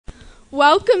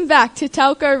Welcome back to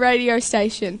Telco Radio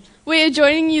Station. We are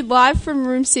joining you live from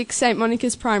Room 6, St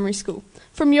Monica's Primary School.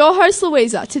 From your host,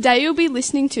 Louisa, today you'll be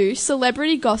listening to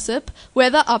Celebrity Gossip,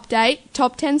 Weather Update,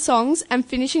 Top 10 Songs, and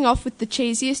finishing off with the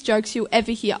cheesiest jokes you'll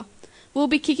ever hear. We'll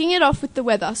be kicking it off with the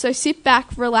weather, so sit back,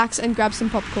 relax, and grab some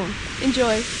popcorn.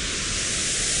 Enjoy.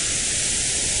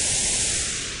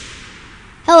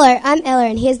 Hello, I'm Ella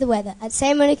and here's the weather. At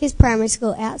St Monica's Primary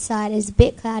School, outside is a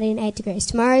bit cloudy and 8 degrees.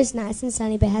 Tomorrow is nice and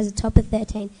sunny but has a top of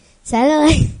 13.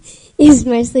 Saturday is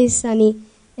mostly sunny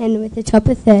and with a top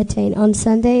of 13. On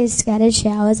Sunday is scattered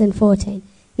showers and 14.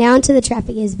 Now onto the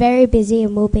traffic. It is very busy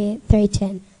and will be at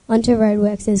 3:10. Onto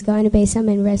roadworks. There's going to be some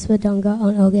in West Wodonga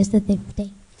on August the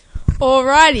 15th.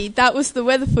 Alrighty, that was the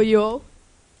weather for you all.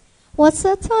 What's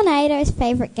the tornado's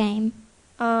favourite game?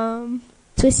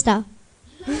 Twister.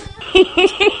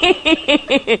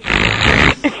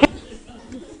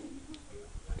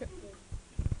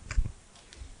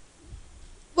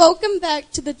 Welcome back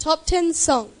to the top 10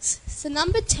 songs. So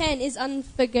number 10 is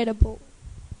Unforgettable.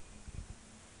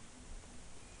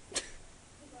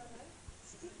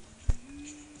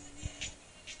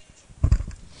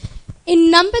 In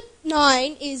number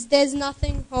 9 is There's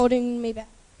Nothing Holding Me Back.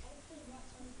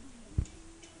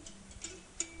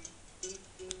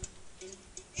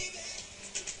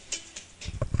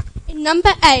 In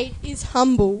number 8 is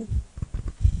Humble.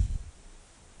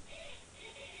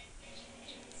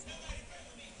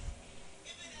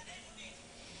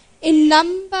 In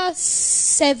number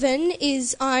 7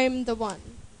 is I'm the One.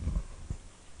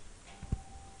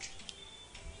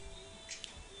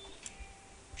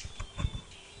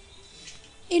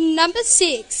 In number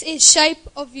 6 is Shape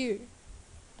of You.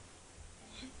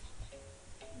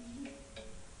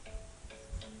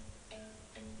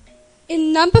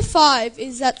 In number 5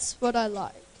 is That's What I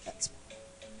Like.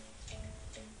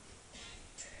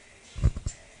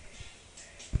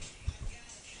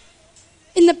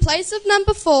 In the place of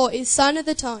number 4 is Sign of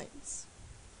the Times.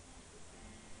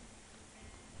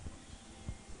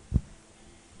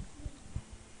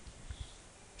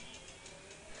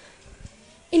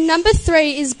 In number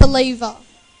 3 is Believer.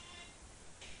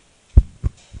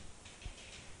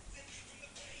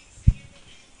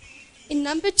 In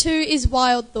number 2 is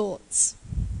Wild Thoughts.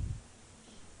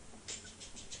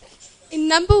 In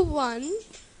number 1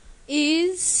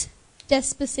 is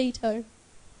Despacito.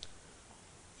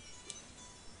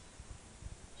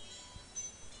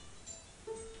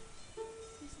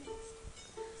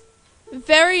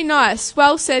 Very nice.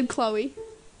 Well said, Chloe.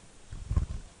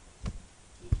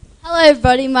 Hello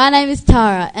everybody, my name is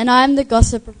Tara and I am the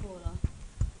Gossip Reporter.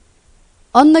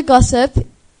 On the Gossip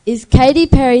is Katy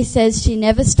Perry says she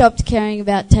never stopped caring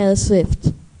about Taylor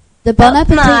Swift. The Bon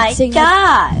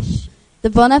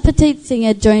Appetit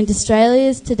singer joined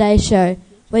Australia's Today Show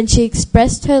when she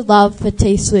expressed her love for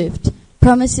T Swift,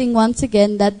 promising once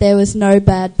again that there was no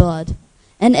bad blood.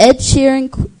 And Ed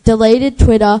Sheeran deleted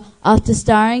Twitter after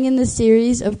starring in the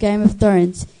series of Game of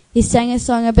Thrones. He sang a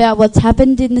song about what's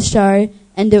happened in the show,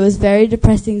 and it was a very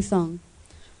depressing song.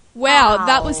 Wow,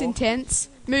 that was intense.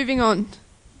 Moving on.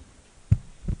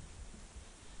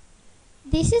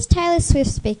 This is Taylor Swift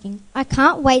speaking. I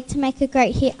can't wait to make a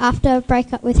great hit after a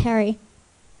breakup with Harry.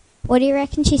 What do you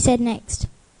reckon she said next?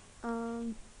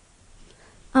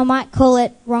 I might call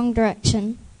it Wrong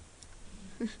Direction.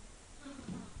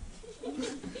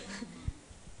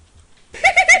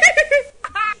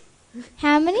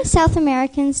 How many South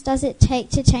Americans does it take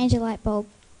to change a light bulb?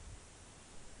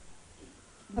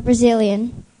 A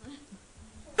Brazilian.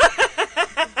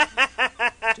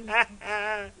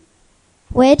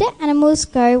 Where do animals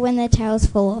go when their tails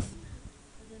fall off?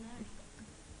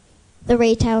 The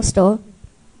retail store.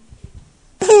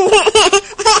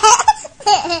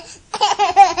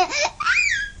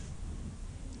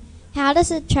 How does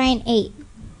a train eat?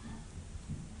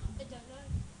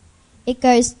 It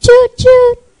goes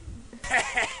choo-choo.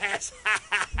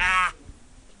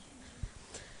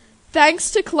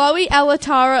 Thanks to Chloe, Ella,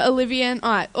 Tara, Olivia and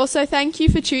I. Also, thank you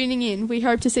for tuning in. We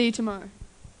hope to see you tomorrow.